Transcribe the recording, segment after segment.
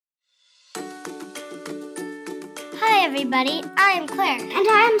everybody. I am Claire. And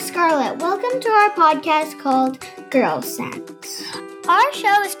I am Scarlett. Welcome to our podcast called Girl Sense. Our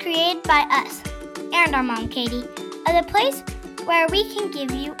show is created by us and our mom, Katie, at a place where we can give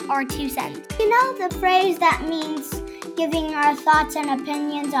you our 2 cents. You know the phrase that means giving our thoughts and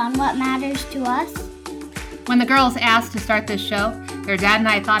opinions on what matters to us? When the girls asked to start this show, their dad and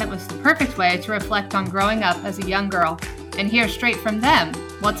I thought it was the perfect way to reflect on growing up as a young girl and hear straight from them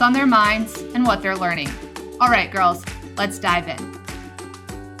what's on their minds and what they're learning. All right, girls, let's dive in.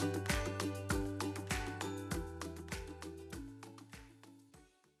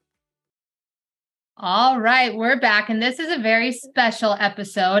 All right, we're back, and this is a very special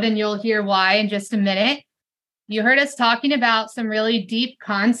episode, and you'll hear why in just a minute. You heard us talking about some really deep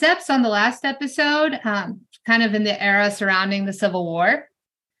concepts on the last episode, kind of in the era surrounding the Civil War.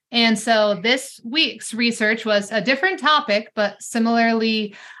 And so this week's research was a different topic, but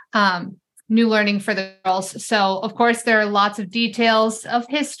similarly new learning for the girls. So, of course, there are lots of details of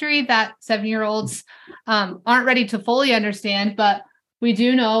history that 7-year-olds aren't ready to fully understand, but we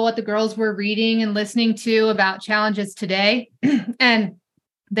do know what the girls were reading and listening to about challenges today, and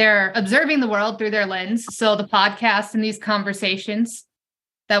they're observing the world through their lens. So the podcast and these conversations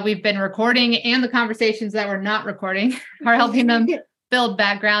that we've been recording and the conversations that we're not recording are helping them build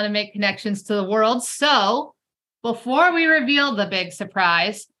background and make connections to the world. So before we reveal the big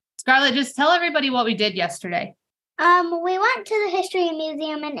surprise, Scarlett, just tell everybody what we did yesterday. We went to the History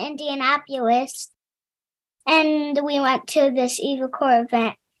Museum in Indianapolis, and we went to this Eva Kor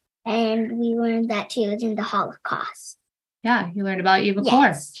event, and we learned that she was in the Holocaust. Yeah, you learned about Eva Kor.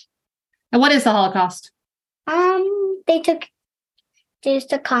 Yes. And what is the Holocaust? They took Jews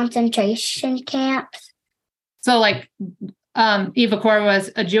to concentration camps. So like Eva Kor was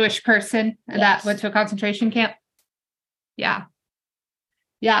a Jewish person that went to a concentration camp? Yeah.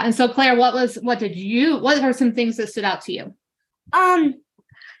 Yeah. And so Claire, what are some things that stood out to you?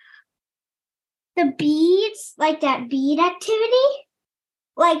 The beads, like that bead activity,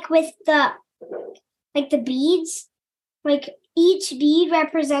 like with the beads, like each bead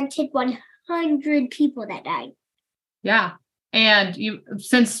represented 100 people that died. Yeah. And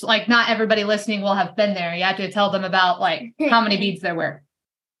since like not everybody listening will have been there, you have to tell them about like how many beads there were.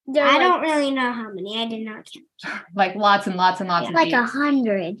 I don't really know how many. I did not count. Like lots and lots and lots of like beads.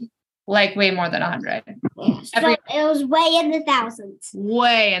 100. Like way more than 100. Yeah. So it was way in the thousands.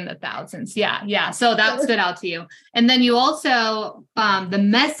 Way in the thousands. Yeah. Yeah. So that stood out to you. And then you also, the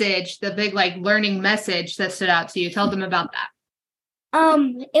message, the big like learning message that stood out to you. Tell them about that.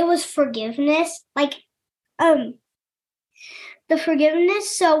 It was forgiveness. Like, the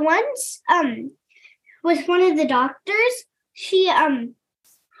forgiveness. So once, with one of the doctors, she,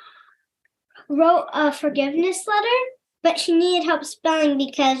 wrote a forgiveness letter, but she needed help spelling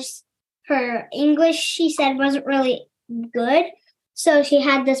because her English, she said, wasn't really good. So she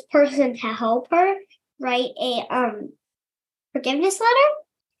had this person to help her write a forgiveness letter.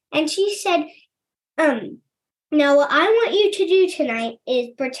 And she said, now what I want you to do tonight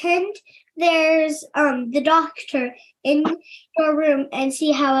is pretend there's the doctor in your room and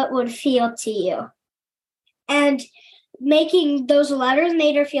see how it would feel to you. And making those letters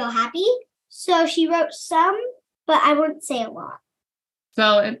made her feel happy. So she wrote some, but I wouldn't say a lot.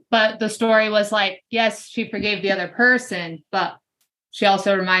 So, but the story was like, yes, she forgave the other person, but she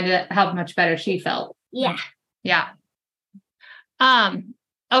also reminded how much better she felt. Yeah. Yeah.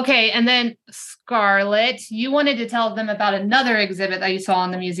 Okay. And then Scarlett, you wanted to tell them about another exhibit that you saw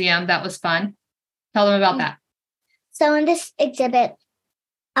in the museum that was fun. Tell them about that. So in this exhibit,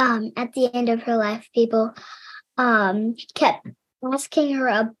 at the end of her life, people kept asking her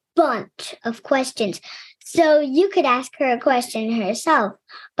a bunch of questions. So you could ask her a question herself,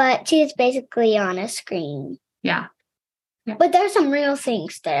 but she's basically on a screen. Yeah. But there's some real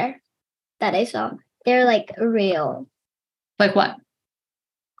things there that I saw. They're like real. Like what?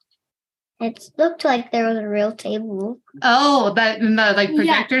 It looked like there was a real table. Oh, that in the like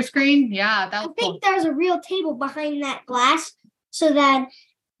projector screen? Yeah, that was I think there's a real table behind that glass so that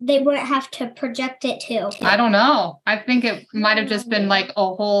they wouldn't have to project it too. I don't know. I think it might have just been like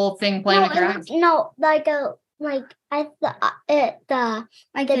a whole thing playing with your eyes. No, the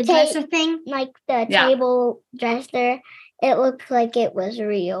dresser thing, like the table dresser. It looked like it was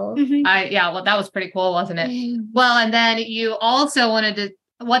real. Mm-hmm. Well, that was pretty cool, wasn't it? Mm-hmm. Well, and then you also wanted to.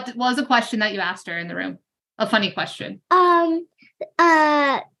 What was a question that you asked her in the room? A funny question. So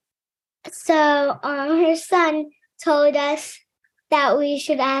her son told us that we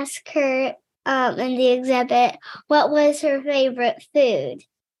should ask her in the exhibit what was her favorite food.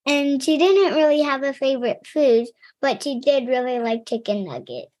 And she didn't really have a favorite food, but she did really like chicken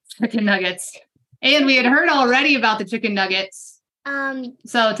nuggets. Chicken nuggets. And we had heard already about the chicken nuggets.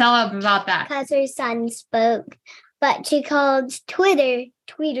 So tell us about that. Because her son spoke, but she called Twitter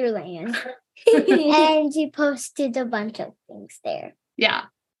Tweeterland. And she posted a bunch of things there. Yeah.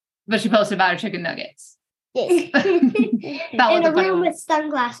 But she posted about her chicken nuggets. Yes. In a room with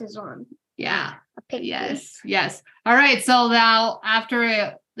sunglasses on. Yeah. Yes. All right. So now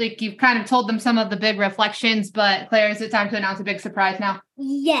after you've kind of told them some of the big reflections, but Claire, is it time to announce a big surprise now?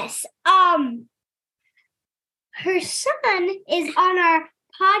 Yes. Her son is on our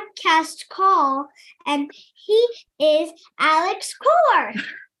podcast call, and he is Alex Core.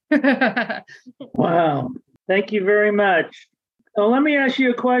 Wow. Thank you very much. So let me ask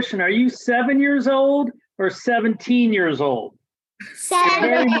you a question. Are you 7 years old or 17 years old?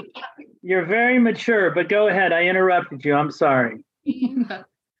 7. You're very mature, but go ahead. I interrupted you. I'm sorry. Can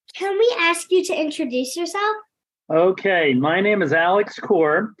we ask you to introduce yourself? Okay. My name is Alex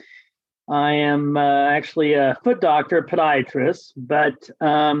Core. I am actually a foot doctor, podiatrist, but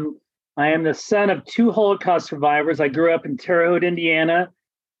I am the son of 2 Holocaust survivors. I grew up in Terre Haute, Indiana,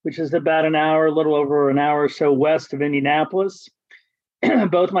 which is about a little over an hour or so west of Indianapolis.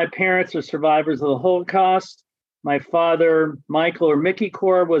 Both my parents are survivors of the Holocaust. My father, Michael or Mickey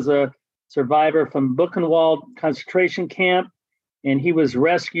Core, was a survivor from Buchenwald concentration camp, and he was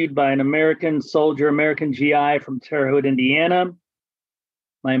rescued by an American soldier, American GI from Terre Haute, Indiana.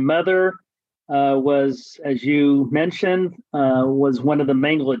 My mother was, as you mentioned, was one of the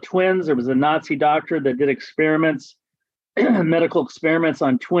Mengele twins. There was a Nazi doctor that did experiments, medical experiments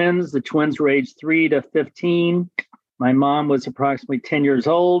on twins. The twins were aged 3 to 15. My mom was approximately 10 years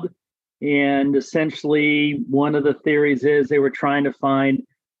old. And essentially, one of the theories is they were trying to find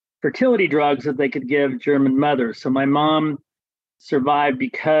fertility drugs that they could give German mothers. So my mom survived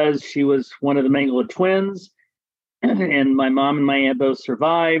because she was one of the Mengele twins. And my mom and my aunt both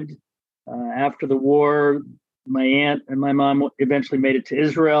survived. After the war, my aunt and my mom eventually made it to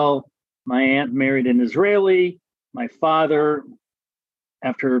Israel. My aunt married an Israeli. My father,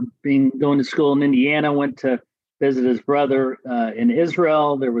 after going to school in Indiana, went to visit his brother in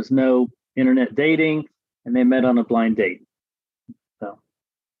Israel. There was no internet dating, and they met on a blind date. So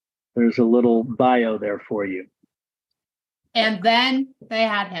there's a little bio there for you. And then they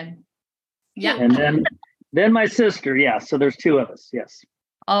had him. Yeah. And then my sister. Yeah. So there's 2 of us. Yes.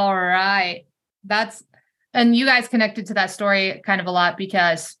 All right. And you guys connected to that story kind of a lot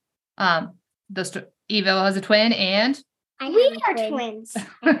because Eva was a twin and we are twins.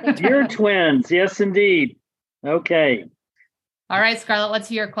 You're twins. Yes, indeed. Okay. All right, Scarlett,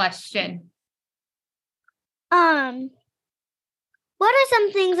 what's your question? What are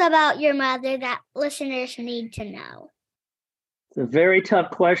some things about your mother that listeners need to know? It's a very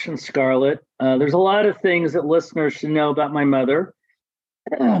tough question, Scarlett. There's a lot of things that listeners should know about my mother.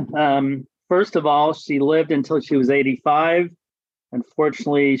 First of all, she lived until she was 85.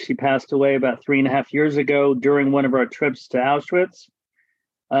 Unfortunately, she passed away about 3.5 years ago during one of our trips to Auschwitz.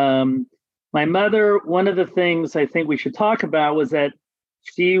 My mother, one of the things I think we should talk about was that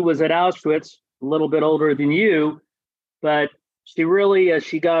she was at Auschwitz, a little bit older than you, but she really, as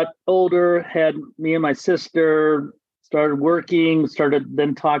she got older, had me and my sister started working, started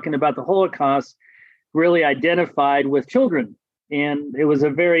then talking about the Holocaust, really identified with children. And it was a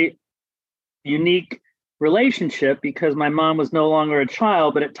very unique relationship because my mom was no longer a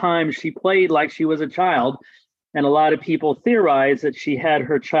child, but at times she played like she was a child. And a lot of people theorize that she had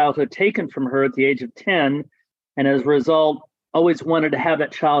her childhood taken from her at the age of 10. And as a result, always wanted to have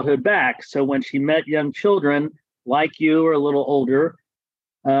that childhood back. So when she met young children like you or a little older,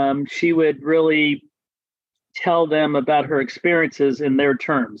 she would really tell them about her experiences in their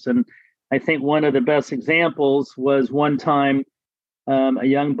terms. And I think one of the best examples was one time a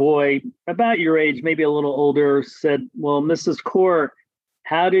young boy about your age, maybe a little older, said, well, Mrs. Core,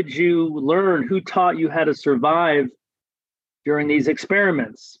 how did you learn? Who taught you how to survive during these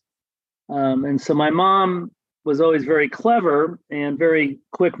experiments? And so my mom was always very clever and very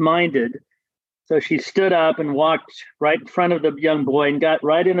quick-minded. So she stood up and walked right in front of the young boy and got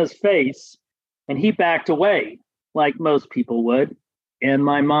right in his face. And he backed away like most people would. And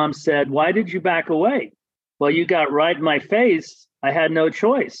my mom said, why did you back away? Well, you got right in my face. I had no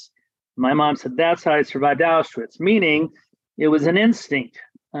choice. My mom said, that's how I survived Auschwitz, meaning it was an instinct.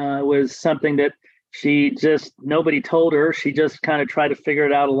 It was something that nobody told her. She just kind of tried to figure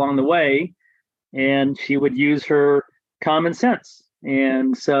it out along the way. And she would use her common sense.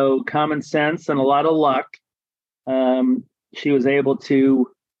 And so common sense and a lot of luck, she was able to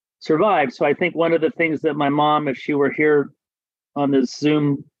survive. So I think one of the things that my mom, if she were here on this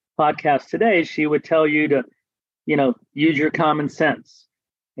Zoom podcast today, she would tell you to, use your common sense.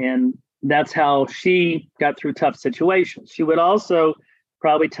 And that's how she got through tough situations. She would also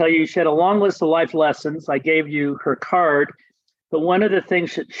probably tell you she had a long list of life lessons. I gave you her card, but one of the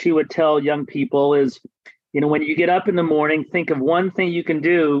things that she would tell young people is, when you get up in the morning, think of one thing you can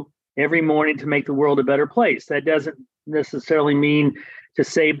do every morning to make the world a better place. That doesn't necessarily mean to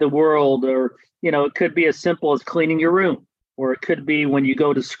save the world, or, it could be as simple as cleaning your room, or it could be when you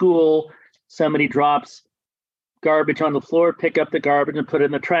go to school, somebody drops garbage on the floor, pick up the garbage and put it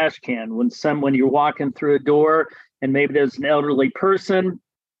in the trash can. When you're walking through a door and maybe there's an elderly person,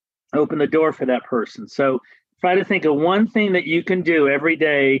 open the door for that person. So try to think of one thing that you can do every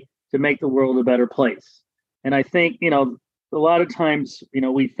day to make the world a better place. And I think, a lot of times,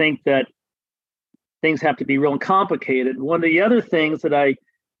 we think that things have to be real complicated. One of the other things that I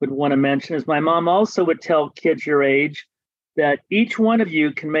would want to mention is my mom also would tell kids your age that each one of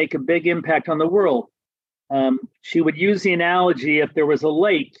you can make a big impact on the world. She would use the analogy, if there was a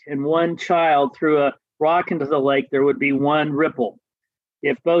lake and one child threw a rock into the lake, there would be one ripple.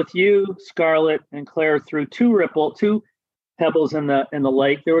 If both you, Scarlett, and Claire threw two pebbles in the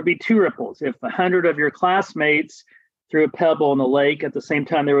lake, there would be two ripples. If 100 of your classmates threw a pebble in the lake at the same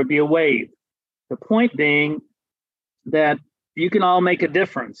time, there would be a wave. The point being that you can all make a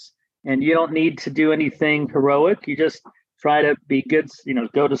difference, and you don't need to do anything heroic. You just try to be good,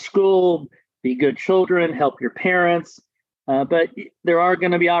 go to school, be good children, help your parents. But there are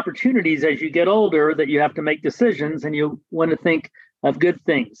going to be opportunities as you get older that you have to make decisions, and you want to think of good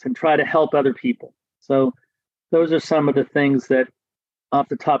things and try to help other people. So those are some of the things that off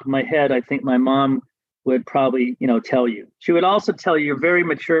the top of my head, I think my mom would probably, tell you. She would also tell you you're very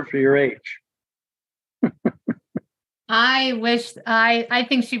mature for your age. I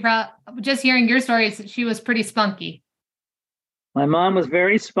think she just hearing your stories, she was pretty spunky. My mom was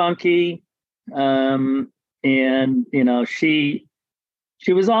very spunky. And, she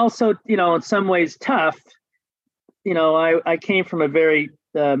was also, in some ways tough. I came from a very,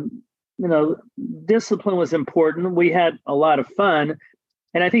 discipline was important. We had a lot of fun.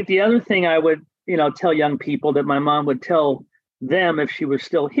 And I think the other thing I would, tell young people that my mom would tell them if she was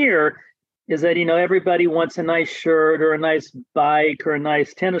still here is that, everybody wants a nice shirt or a nice bike or a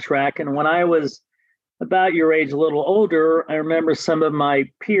nice tennis rack. And when I was about your age, a little older, I remember some of my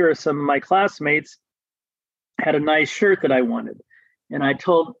peers, some of my classmates had a nice shirt that I wanted. And I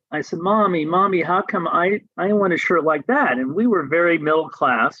said, Mommy, how come I want a shirt like that? And we were very middle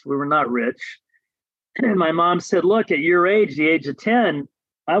class. We were not rich. And my mom said, look, at your age, the age of 10,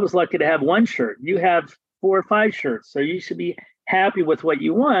 I was lucky to have one shirt. You have 4 or 5 shirts. So you should be happy with what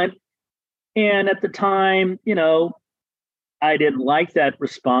you want. And at the time, I didn't like that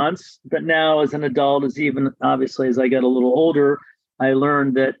response. But now as an adult, obviously as I got a little older, I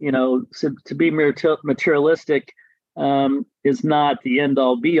learned that, to be materialistic is not the end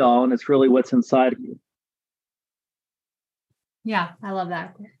all be all. And it's really what's inside of you. Yeah, I love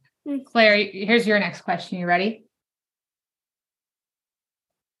that. Claire, here's your next question. You ready?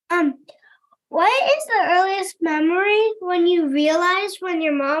 What is the earliest memory when you realized when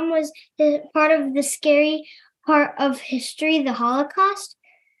your mom was part of the scary part of history, the Holocaust?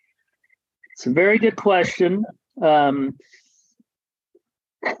 It's a very good question. I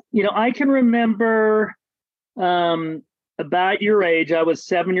can remember about your age, I was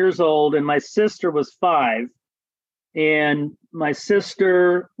 7 years old and my sister was 5. And my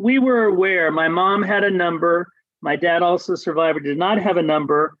sister, we were aware, my mom had a number. My dad also survived, did not have a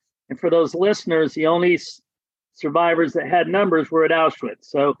number. And for those listeners, the only survivors that had numbers were at Auschwitz.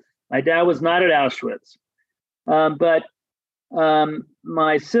 So my dad was not at Auschwitz. But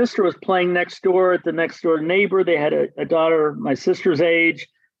my sister was playing next door at the next door neighbor. They had a daughter my sister's age.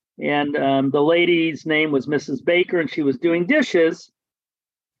 And the lady's name was Mrs. Baker, and she was doing dishes.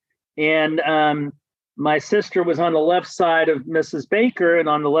 And my sister was on the left side of Mrs. Baker, and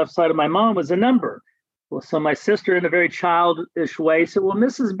on the left side of my mom was a number. Well, so my sister, in a very childish way, said, well,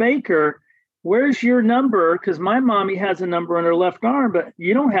 Mrs. Baker, where's your number? Because my mommy has a number on her left arm, but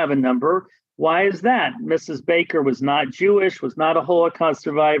you don't have a number. Why is that? Mrs. Baker was not Jewish, was not a Holocaust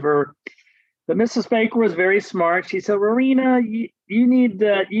survivor. But Mrs. Baker was very smart. She said, Rowena, you need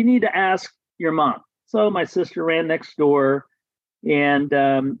to ask your mom. So my sister ran next door and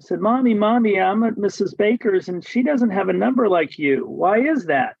said, Mommy, I'm at Mrs. Baker's and she doesn't have a number like you. Why is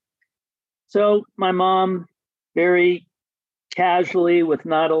that? So my mom, very casually, with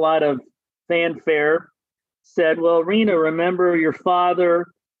not a lot of fanfare, said, well, Rena, remember your father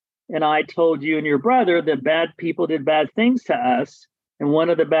and I told you and your brother that bad people did bad things to us. And one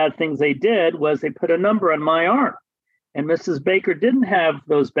of the bad things they did was they put a number on my arm. And Mrs. Baker didn't have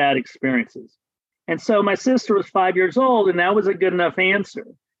those bad experiences. And so my sister was 5 years old, and that was a good enough answer.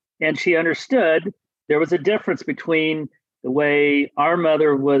 And she understood there was a difference between the way our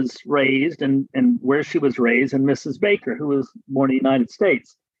mother was raised and where she was raised, and Mrs. Baker, who was born in the United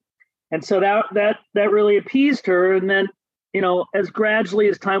States. And so that really appeased her. And then, as gradually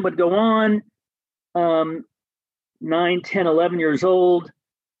as time would go on, 9, 10, 11 years old,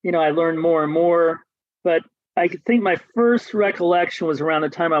 I learned more and more. But I think my first recollection was around the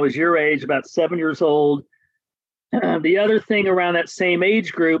time I was your age, about 7 years old. The other thing around that same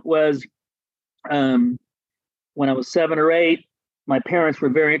age group was when I was 7 or 8, my parents were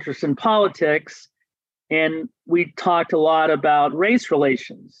very interested in politics, and we talked a lot about race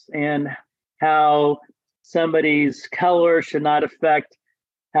relations and how somebody's color should not affect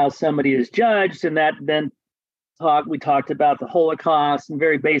how somebody is judged. And that then we talked about the Holocaust in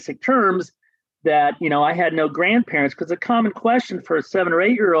very basic terms, that, I had no grandparents, because a common question for a 7 or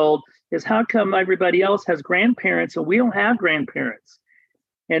 8-year-old is, how come everybody else has grandparents and we don't have grandparents?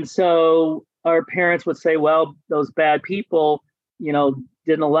 And so our parents would say, well, those bad people,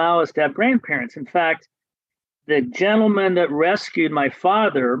 didn't allow us to have grandparents. In fact, the gentleman that rescued my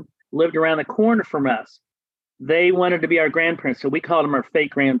father lived around the corner from us. They wanted to be our grandparents, so we called them our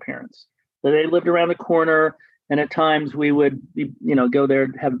fake grandparents. So they lived around the corner, and at times we would, go there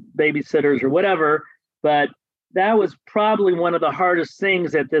and have babysitters or whatever. But that was probably one of the hardest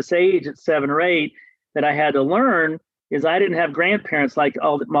things at this age, at 7 or 8, that I had to learn, is I didn't have grandparents like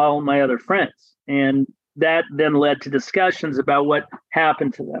all my other friends. And that then led to discussions about what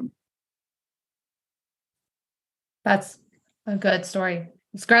happened to them. That's a good story.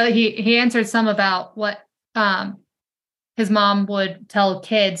 Scarlett, he answered some about what his mom would tell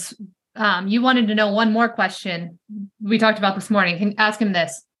kids. You wanted to know one more question we talked about this morning. Can ask him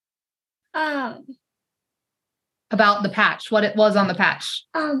this. About the patch, what it was on the patch.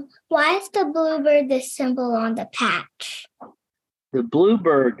 Why is the bluebird the symbol on the patch? The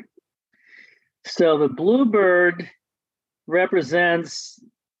bluebird. So the bluebird represents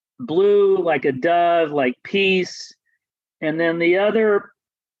blue, like a dove, like peace. And then the other,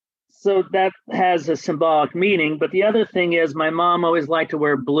 so that has a symbolic meaning. But the other thing is, my mom always liked to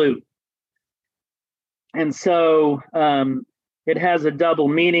wear blue. And so it has a double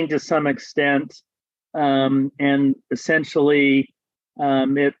meaning to some extent. And essentially,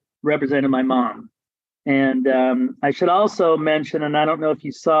 it represented my mom. And I should also mention, and I don't know if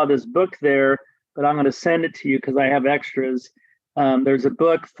you saw this book there, but I'm going to send it to you because I have extras. There's a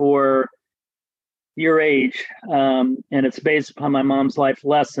book for your age, and it's based upon my mom's life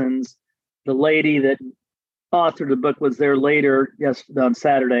lessons. The lady that authored the book was there later, on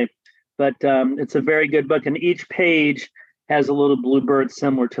Saturday. But it's a very good book, and each page has a little bluebird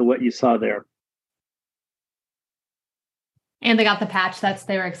similar to what you saw there. And they got the patch.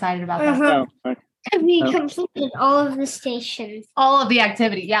 They were excited about that. Uh-huh. Oh, okay. We completed all of the stations. All of the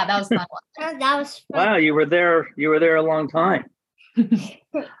activity. Yeah, that was fun. That was fun. Wow, you were there a long time.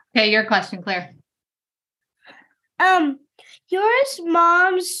 Okay, your question, Claire. Yours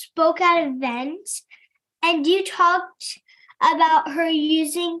mom spoke at events, and you talked about her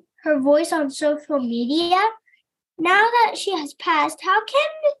using her voice on social media. Now that she has passed, how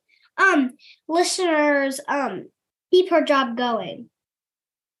can listeners keep her job going?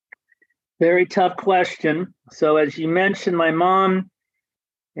 Very tough question. So as you mentioned, my mom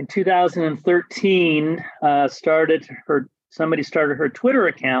in 2013 somebody started her Twitter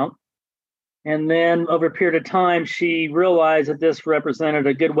account. And then over a period of time, she realized that this represented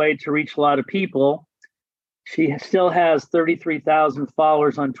a good way to reach a lot of people. She still has 33,000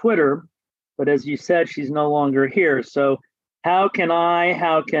 followers on Twitter, but as you said, she's no longer here. So how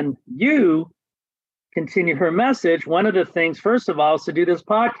can you continue her message? One of the things, first of all, is to do this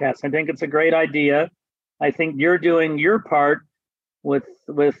podcast. I think it's a great idea. I think you're doing your part with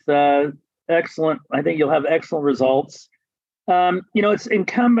excellent. I think you'll have excellent results. It's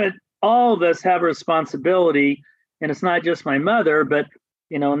incumbent. All of us have a responsibility, and it's not just my mother, but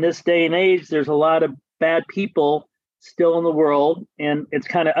in this day and age, there's a lot of bad people still in the world, and it's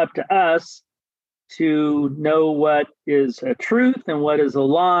kind of up to us to know what is a truth and what is a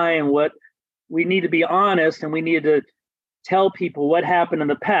lie, and what we need to be honest, and we need to tell people what happened in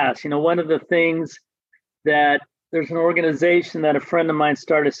the past. One of the things that there's an organization that a friend of mine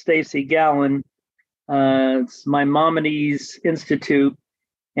started, Stacy Gallen. It's Maimonides Institute,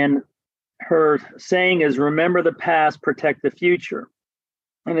 and her saying is, remember the past, protect the future.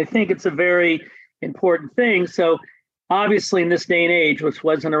 And I think it's a very important thing. So obviously in this day and age, which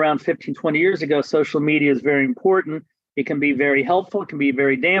wasn't around 15, 20 years ago, social media is very important. It can be very helpful. It can be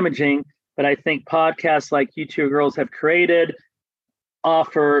very damaging. But I think podcasts like you two girls have created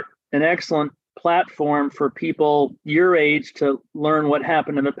offer an excellent platform for people your age to learn what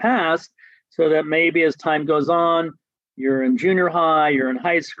happened in the past, so that maybe as time goes on, you're in junior high, you're in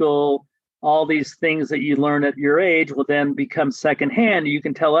high school, all these things that you learn at your age will then become secondhand. You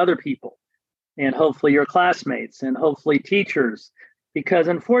can tell other people, and hopefully your classmates, and hopefully teachers, because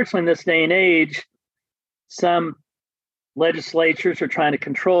unfortunately in this day and age, some legislatures are trying to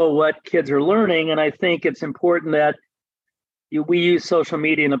control what kids are learning. And I think it's important that we use social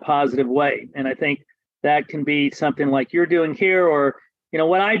media in a positive way. And I think that can be something like you're doing here, or,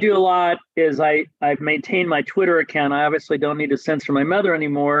 what I do a lot is I've maintained my Twitter account. I obviously don't need to censor my mother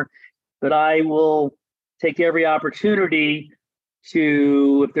anymore, but I will take every opportunity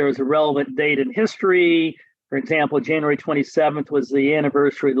to, if there was a relevant date in history, for example, January 27th was the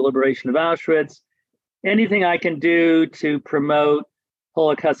anniversary of the liberation of Auschwitz, anything I can do to promote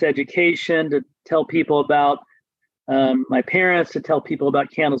Holocaust education, to tell people about my parents, to tell people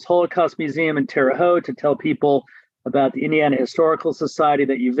about Candles Holocaust Museum in Terre Haute, to tell people about the Indiana Historical Society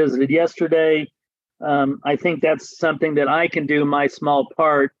that you visited yesterday. I think that's something that I can do my small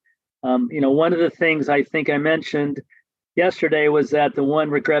part. One of the things I think I mentioned yesterday was that the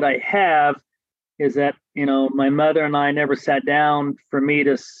one regret I have is that, my mother and I never sat down for me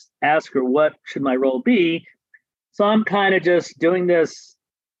to ask her what should my role be. So I'm kind of just doing this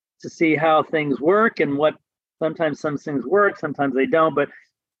to see how things work, and sometimes some things work, sometimes they don't. But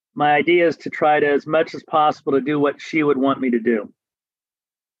my idea is to try to, as much as possible, to do what she would want me to do.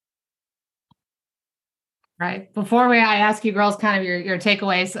 Right. Before I ask you girls kind of your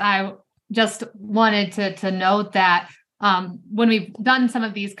takeaways, I just wanted to note that when we've done some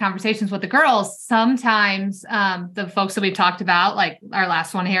of these conversations with the girls, sometimes the folks that we've talked about, like our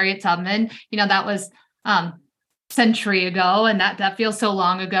last one, Harriet Tubman, that was century ago, and that feels so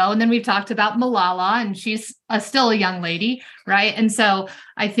long ago. And then we've talked about Malala, and she's still a young lady, right? And so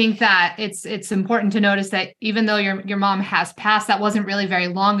I think that it's important to notice that even though your mom has passed, that wasn't really very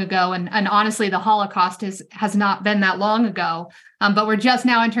long ago. And honestly, the Holocaust has not been that long ago. But we're just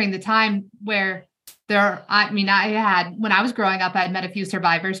now entering the time where when I was growing up, I had met a few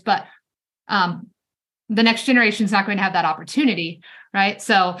survivors, but the next generation is not going to have that opportunity, right?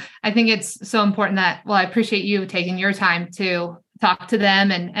 So I think it's so important that, I appreciate you taking your time to talk to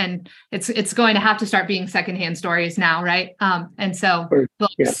them, and it's going to have to start being secondhand stories now, right? And so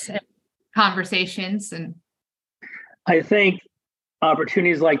books, and conversations, and I think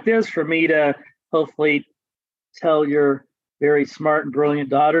opportunities like this for me to hopefully tell your very smart and brilliant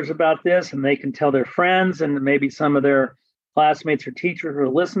daughters about this, and they can tell their friends and maybe some of their classmates or teachers who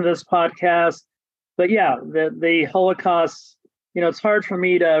listen to this podcast. But yeah, the Holocaust, it's hard for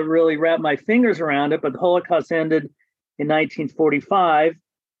me to really wrap my fingers around it, but the Holocaust ended in 1945,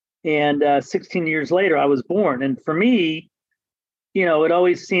 and 16 years later, I was born. And for me, it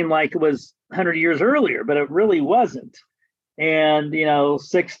always seemed like it was 100 years earlier, but it really wasn't. And,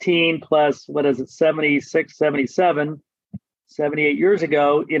 16 plus, 76, 77, 78 years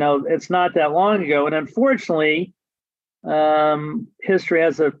ago, it's not that long ago. And unfortunately, history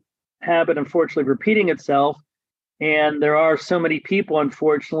has a habit, unfortunately, of repeating itself. And there are so many people,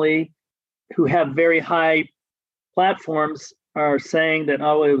 unfortunately, who have very high platforms are saying that,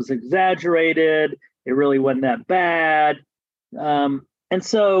 it was exaggerated. It really wasn't that bad. And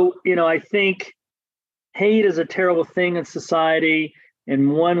so, I think hate is a terrible thing in society.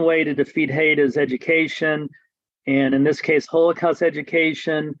 And one way to defeat hate is education. And in this case, Holocaust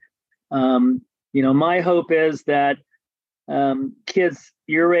education. My hope is that kids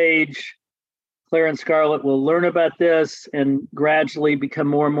your age, Claire and Scarlett, will learn about this and gradually become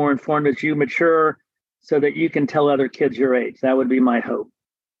more and more informed as you mature, so that you can tell other kids your age. That would be my hope.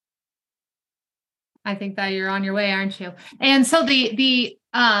 I think that you're on your way, aren't you? And so the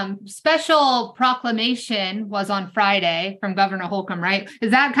special proclamation was on Friday from Governor Holcomb, right?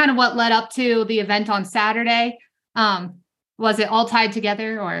 Is that kind of what led up to the event on Saturday? Was it all tied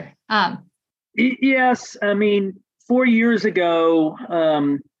together, or? Yes. 4 years ago,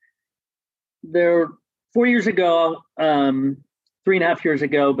 3.5 years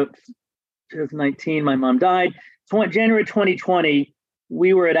ago, but 2019, my mom died. January 2020,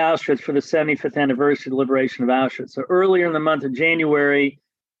 we were at Auschwitz for the 75th anniversary of the liberation of Auschwitz. So earlier in the month of January,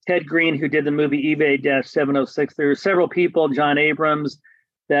 Ted Green, who did the movie eBay-706, there were several people, John Abrams,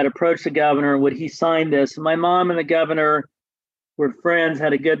 that approached the governor. Would he sign this? And my mom and the governor were friends,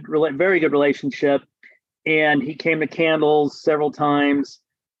 had a very good relationship. And he came to Candles several times.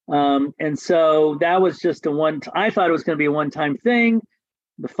 And so that was just I thought it was going to be a one-time thing.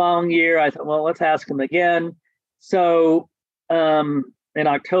 The following year, I thought, let's ask him again. So in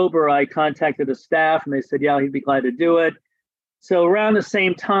October, I contacted the staff, and they said, yeah, he'd be glad to do it. So around the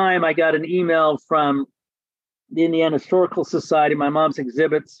same time, I got an email from the Indiana Historical Society. My mom's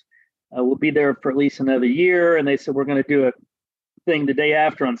exhibits will be there for at least another year. And they said, we're going to do a thing the day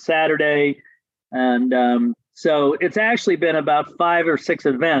after on Saturday. And so it's actually been about 5 or 6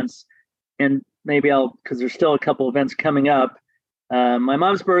 events. And maybe because there's still a couple events coming up. My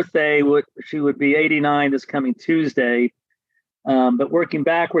mom's birthday, she would be 89 this coming Tuesday. But working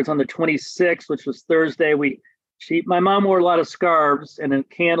backwards on the 26th, which was Thursday, my mom wore a lot of scarves, and in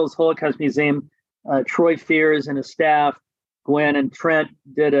Candles Holocaust Museum, Troy Fears and his staff, Gwen and Trent,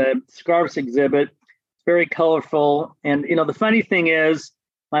 did a scarves exhibit. It's very colorful. And, the funny thing is,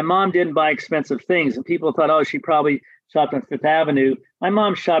 my mom didn't buy expensive things, and people thought, oh, she probably shopped on Fifth Avenue. My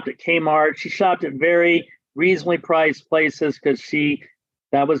mom shopped at Kmart. She shopped at very reasonably priced places because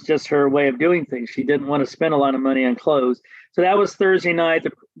that was just her way of doing things. She didn't want to spend a lot of money on clothes. So that was Thursday night.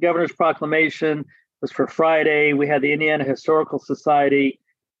 The governor's proclamation was for Friday. We had the Indiana Historical Society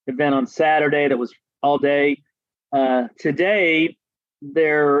event on Saturday that was all day. Today,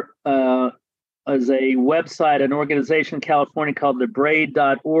 there is a website, an organization in California called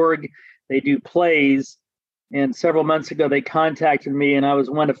thebraid.org. They do plays. And several months ago, they contacted me, and I was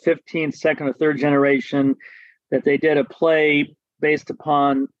one of 15 second or third generation that they did a play based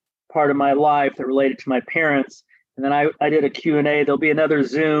upon part of my life that related to my parents. And then I did a Q&A. There'll be another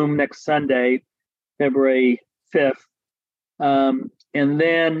Zoom next Sunday, February 5th. And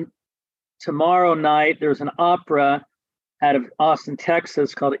then tomorrow night, there's an opera out of Austin,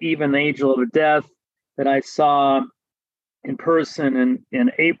 Texas called Even the Angel of Death that I saw in person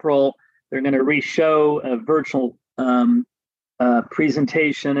in April. They're going to re-show a virtual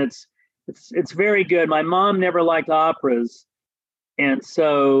presentation. It's very good. My mom never liked operas. And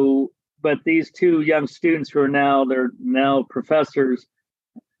so, but these 2 young students who they're now professors,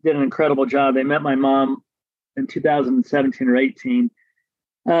 did an incredible job. They met my mom in 2017 or 18.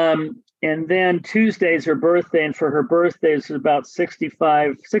 And then Tuesday's her birthday. And for her birthday, there's about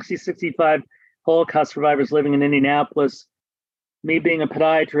 65 Holocaust survivors living in Indianapolis. Me being a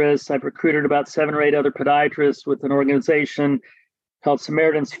podiatrist, I've recruited about 7 or 8 other podiatrists with an organization called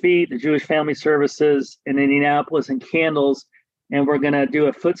Samaritan's Feet, the Jewish Family Services in Indianapolis, and Candles. And we're going to do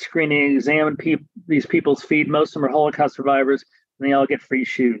a foot screening, examine these people's feet. Most of them are Holocaust survivors, and they all get free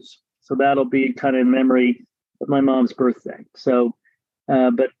shoes. So that'll be kind of in memory of my mom's birthday. So,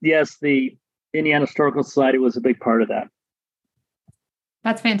 but yes, the Indiana Historical Society was a big part of that.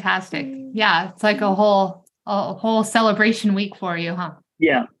 That's fantastic. Yeah, it's like a whole celebration week for you, huh?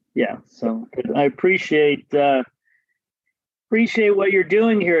 Yeah. So I appreciate what you're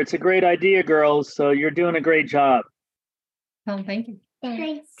doing here. It's a great idea, girls. So you're doing a great job. Oh, thank you.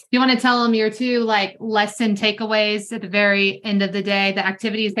 Thanks. You want to tell them your 2 lesson takeaways at the very end of the day, the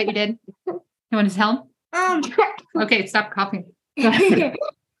activities that you did? You want to tell them? Okay, stop coughing. My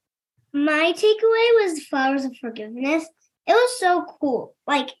takeaway was Flowers of Forgiveness. It was so cool.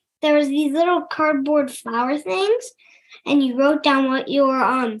 There was these little cardboard flower things, and you wrote down what you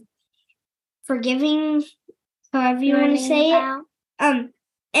were forgiving, however you want to say it. And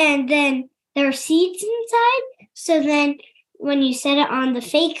then there were seeds inside. So then when you set it on the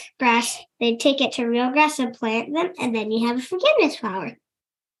fake grass, they take it to real grass and plant them, and then you have a forgiveness flower.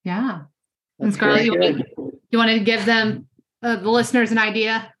 Yeah. And Scarlett, you want to give them, the listeners, an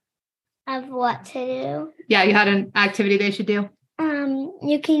idea Of what to do? Yeah, you had an activity they should do.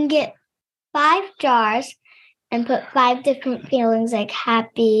 You can get 5 jars and put 5 different feelings like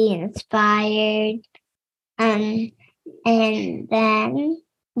happy and inspired. And then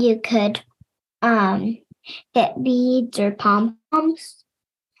you could get beads or pom-poms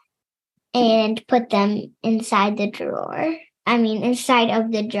and put them inside the drawer. Inside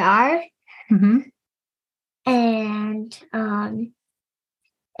of the jar. Mm-hmm. And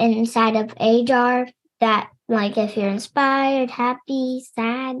inside of a jar that, if you're inspired, happy,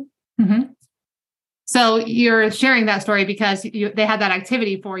 sad. Mm-hmm. So you're sharing that story because they had that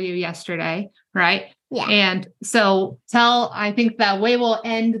activity for you yesterday, right? Yeah. And so I think the way we'll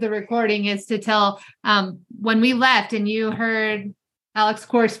end the recording is to tell, when we left and you heard Alex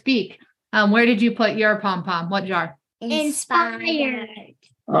Core speak, where did you put your pom-pom? What jar? Inspired.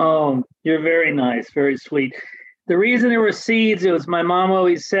 Oh, you're very nice. Very sweet. The reason there were seeds, it was my mom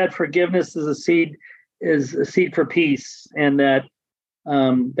always said forgiveness is a seed for peace. And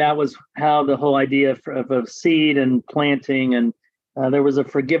that was how the whole idea of seed and planting. And there was a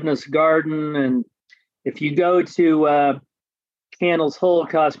forgiveness garden. And if you go to Candles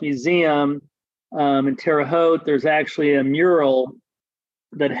Holocaust Museum in Terre Haute, there's actually a mural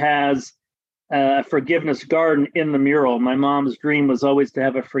that has a forgiveness garden in the mural. My mom's dream was always to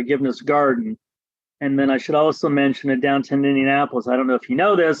have a forgiveness garden. And then I should also mention in downtown Indianapolis, I don't know if you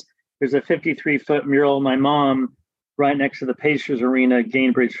know this, there's a 53-foot mural of my mom right next to the Pacers Arena,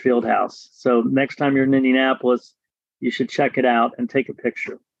 Gainbridge Fieldhouse. So next time you're in Indianapolis, you should check it out and take a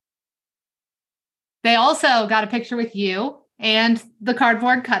picture. They also got a picture with you and the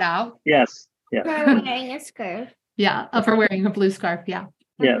cardboard cutout. Yes. Yeah. For wearing a scarf. Yeah. Of her wearing a blue scarf. Yeah.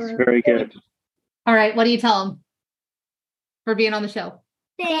 Yes. Very good. All right. What do you tell them for being on the show?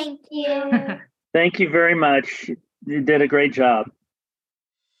 Thank you. Thank you very much. You did a great job.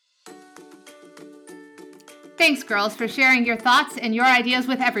 Thanks, girls, for sharing your thoughts and your ideas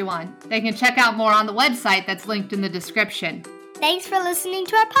with everyone. They can check out more on the website that's linked in the description. Thanks for listening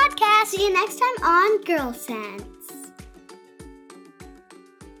to our podcast. See you next time on Girl Sense.